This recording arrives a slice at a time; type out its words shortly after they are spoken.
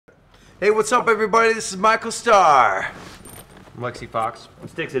Hey, what's up, everybody? This is Michael Starr. I'm Lexi Fox. I'm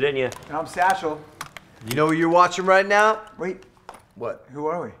Sticks, didn't you? I'm Satchel. You know what you're watching right now? Wait, What? who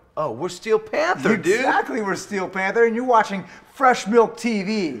are we? Oh, we're Steel Panther, dude. Exactly, we're Steel Panther, and you're watching Fresh Milk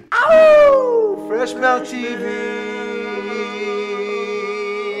TV. Ow! Fresh Milk TV.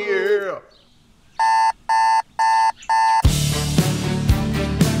 Yeah.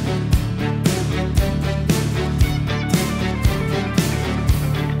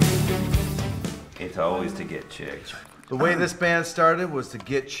 It's always to get chicks. The way this band started was to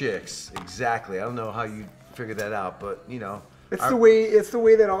get chicks. Exactly. I don't know how you figured that out, but you know. It's the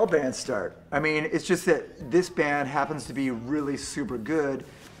way that all bands start. I mean, it's just that this band happens to be really super good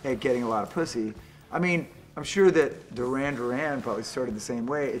at getting a lot of pussy. I mean, I'm sure that Duran Duran probably started the same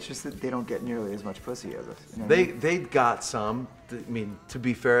way. It's just that they don't get nearly as much pussy as us. You know what I mean? They got some. I mean, to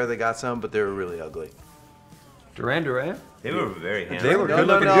be fair, they got some, but they were really ugly. Duran Duran? They were very handsome. They were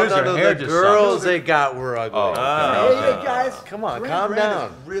good-looking dudes. Their hair the just girls sucked. they got were ugly. Hey guys, Come on, Duran calm Duran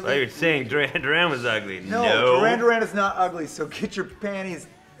down. is Really, Well, you're saying Duran Duran was ugly. no, No. Duran Duran is not ugly. So get your panties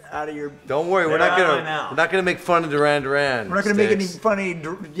out of your. Don't worry, we're not gonna make fun of Duran Duran. We're not gonna make any Sticks. funny.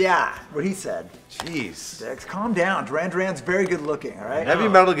 Yeah, what he said. Jeez. Sticks, calm down. Duran Duran's very good looking. All right. Heavy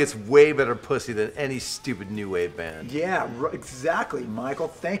metal gets way better pussy than any stupid new wave band. Yeah, exactly, Michael.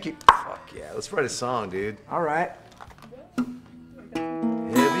 Thank you. Fuck yeah, let's write a song, dude. All right.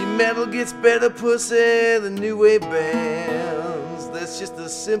 Heavy metal gets better pussy than new wave bands. That's just a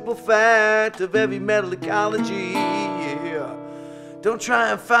simple fact of heavy metal ecology. Yeah. Don't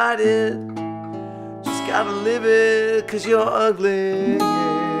try and fight it. Just gotta live it, cause you're ugly.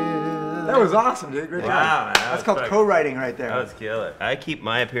 Yeah. That was awesome, dude. Great Wow, man, job. that That's was called fucking- co-writing right there. That was killer. I keep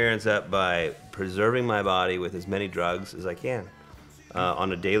my appearance up by preserving my body with as many drugs as I can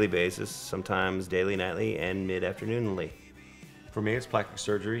on a daily basis, sometimes daily, nightly, and mid-afternoonly. For me, it's plastic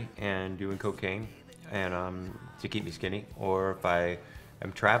surgery and doing cocaine, and to keep me skinny. Or if I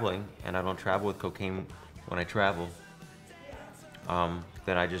am traveling and I don't travel with cocaine when I travel,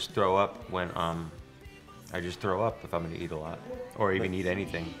 then I just throw up when I just throw up if I'm going to eat a lot or even eat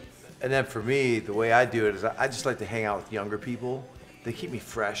anything. And then for me, the way I do it is I just like to hang out with younger people. They keep me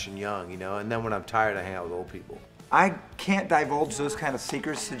fresh and young, you know, and then when I'm tired, I hang out with old people. I can't divulge those kind of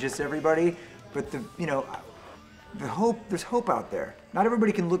secrets to just everybody, but there's hope out there. Not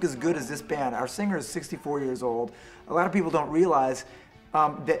everybody can look as good as this band. Our singer is 64 years old. A lot of people don't realize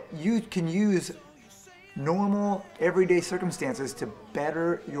that you can use normal, everyday circumstances to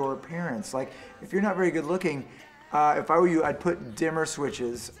better your appearance. Like, if you're not very good looking, if I were you, I'd put dimmer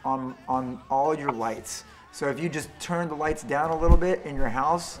switches on all your lights. So if you just turn the lights down a little bit in your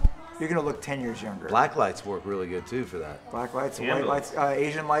house, you're gonna look 10 years younger. Black lights work really good too for that. Black lights, white Candles. lights,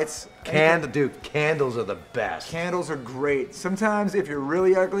 Asian lights. Dude, candles are the best. Candles are great. Sometimes if you're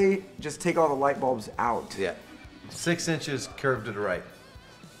really ugly, just take all the light bulbs out. Yeah. 6 inches curved to the right.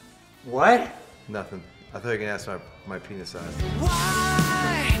 What? Nothing. I thought you were gonna ask my penis size.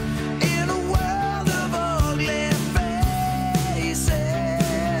 Why, in a world of ugly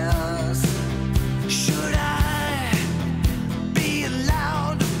faces, should I be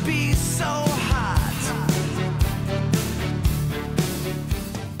allowed to be so hot?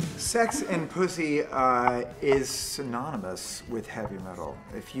 Sex and pussy is synonymous with heavy metal.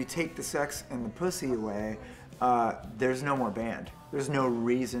 If you take the sex and the pussy away, there's no more band. There's no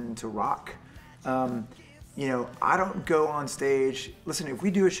reason to rock. You know, I don't go on stage. Listen, if we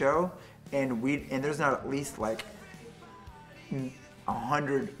do a show and there's not at least like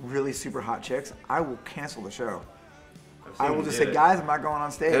 100 really super hot chicks, I will cancel the show. I will just say, guys, I'm not going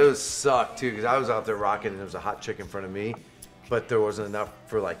on stage. It was sucked too, because I was out there rocking and there was a hot chick in front of me, but there wasn't enough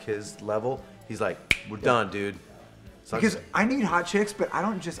for like his level. He's like, we're done, dude. So Because I need hot chicks, but I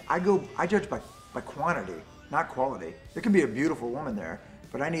don't just, I judge by quantity, not quality. There can be a beautiful woman there,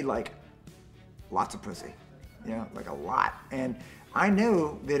 but I need like lots of pussy, you know, like a lot. And I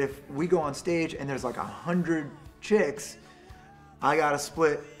know that if we go on stage and there's like 100 chicks, I gotta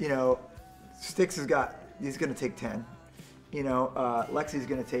split, you know, Sticks he's gonna take 10. You know, Lexi's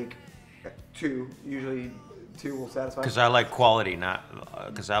gonna take 2, usually 2 will satisfy. Because I like quality, not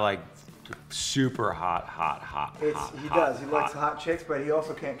because I like super hot. He does, he likes hot chicks, but he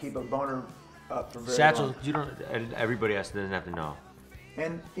also can't keep a boner up for very Satchel, long. you don't. Everybody else doesn't have to know.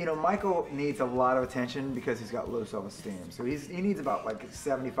 And you know, Michael needs a lot of attention because he's got low self-esteem. So he needs about like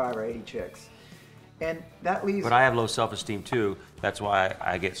 75 or 80 chicks. And that leaves... But I have low self-esteem too. That's why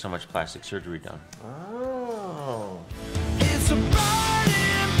I get so much plastic surgery done. Oh. It's a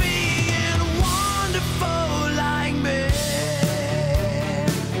burden being wonderful like me.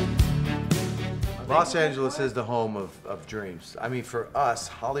 Los Angeles is the home of dreams. I mean, for us,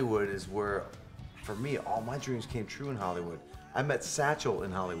 Hollywood is where, for me, all my dreams came true in Hollywood. I met Satchel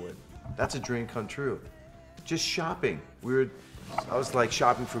in Hollywood. That's a dream come true. Just shopping. I was like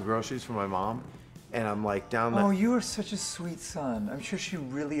shopping for groceries for my mom, and I'm like down the. Oh, you are such a sweet son. I'm sure she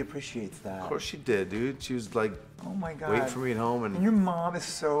really appreciates that. Of course she did, dude. She was like, oh my God. waiting for me at home, And your mom is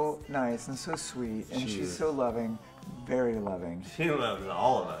so nice and so sweet, and She she's is. so loving, very loving. She loves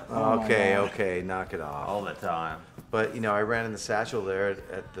all of us. Oh my okay, God. okay, knock it off. All the time. But you know, I ran in the Satchel there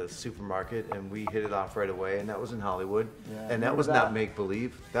at the supermarket, and we hit it off right away. And that was in Hollywood, Yeah, I and that remember was that. not make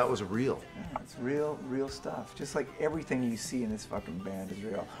believe. That was real. Yeah, it's real stuff. Just like everything you see in this fucking band is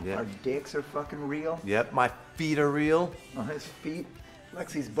real. Yeah. Our dicks are fucking real. Yep, my feet are real. On his feet.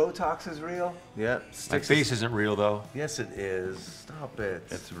 Lexi's Botox is real. Yep. My Sticks face isn't real though. Yes, it is. Stop it.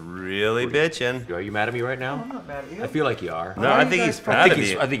 It's really bitching. Are you mad at me right I'm now? not mad at you. I feel like you are. No, Why I are think you he's guys proud I of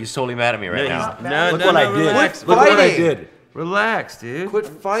think you. he's totally mad at me right No, now. he's- no, Look no, what no, I did. relax. Look what I Fighting. did. Relax, dude. Quit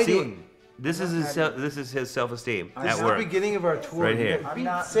fighting. This is his self-esteem This at is the work. beginning of our tour. Right here. I'm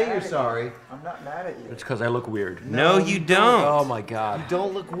not Say mad you're at you. sorry. I'm not mad at you. It's because I look weird. No, you don't. Oh my God. You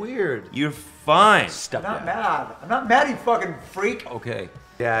don't look weird. You're fine. Stop I'm not that. mad. I'm not mad, you fucking freak. Okay.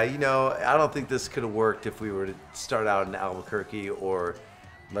 Yeah, you know, I don't think this could have worked if we were to start out in Albuquerque or,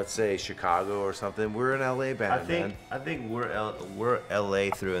 let's say, Chicago or something. We're an LA band, man. I think we're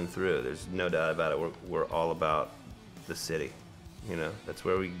LA through and through. There's no doubt about it. We're all about the city. You know, that's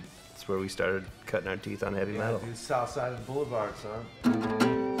where we started cutting our teeth on heavy Yeah, metal. dude, south side of the boulevard,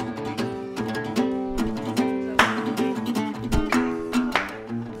 son.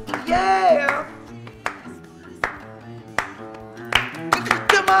 Yeah!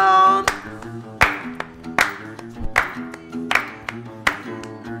 Come on!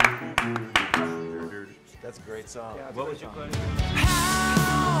 That's a great song. Yeah, it's a What great was your song. question?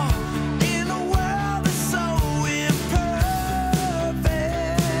 How in a world that's so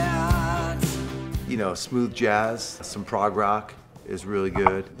imperfect? You know, smooth jazz, some prog rock is really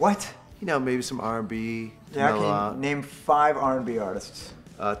good. What? You know, maybe some R&B. to Yeah, mellow can out. you name 5 R&B artists?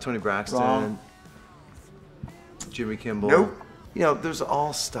 Tony Braxton, Wrong. Jimmy Kimball. Nope. You know, there's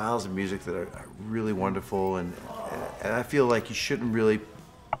all styles of music that are really wonderful, and I feel like you shouldn't really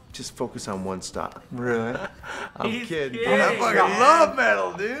just focus on one style. Really? I'm He's kidding. kidding. I fucking love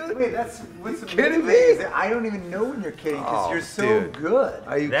metal, dude. Wait, that's what's kidding amazing me? is that I don't even know when you're kidding because Oh, you're so dude. good.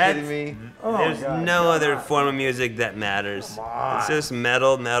 Are you That's- kidding me? Oh, There's God, no come other on. form of music that matters. It's just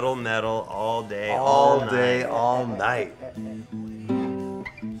metal, metal, metal all day, All night. day, all night.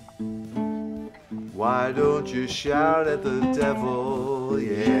 Why don't you shout at the devil?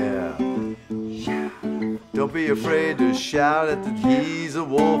 Yeah. Don't be afraid to shout at the he's a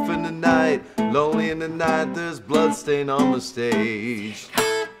wolf in the night. Lonely in the night, there's bloodstain on the stage.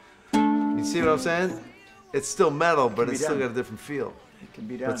 You see what I'm saying? It's still metal, but be it's still done. got a different feel. It can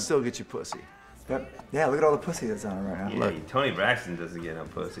be done. But still get you pussy. Yep. Yeah, look at all the pussy that's on him right now. Yeah, Tony Braxton doesn't get no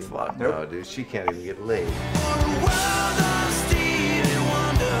pussy. Fuck Nope. no, dude. She can't even get laid. For a world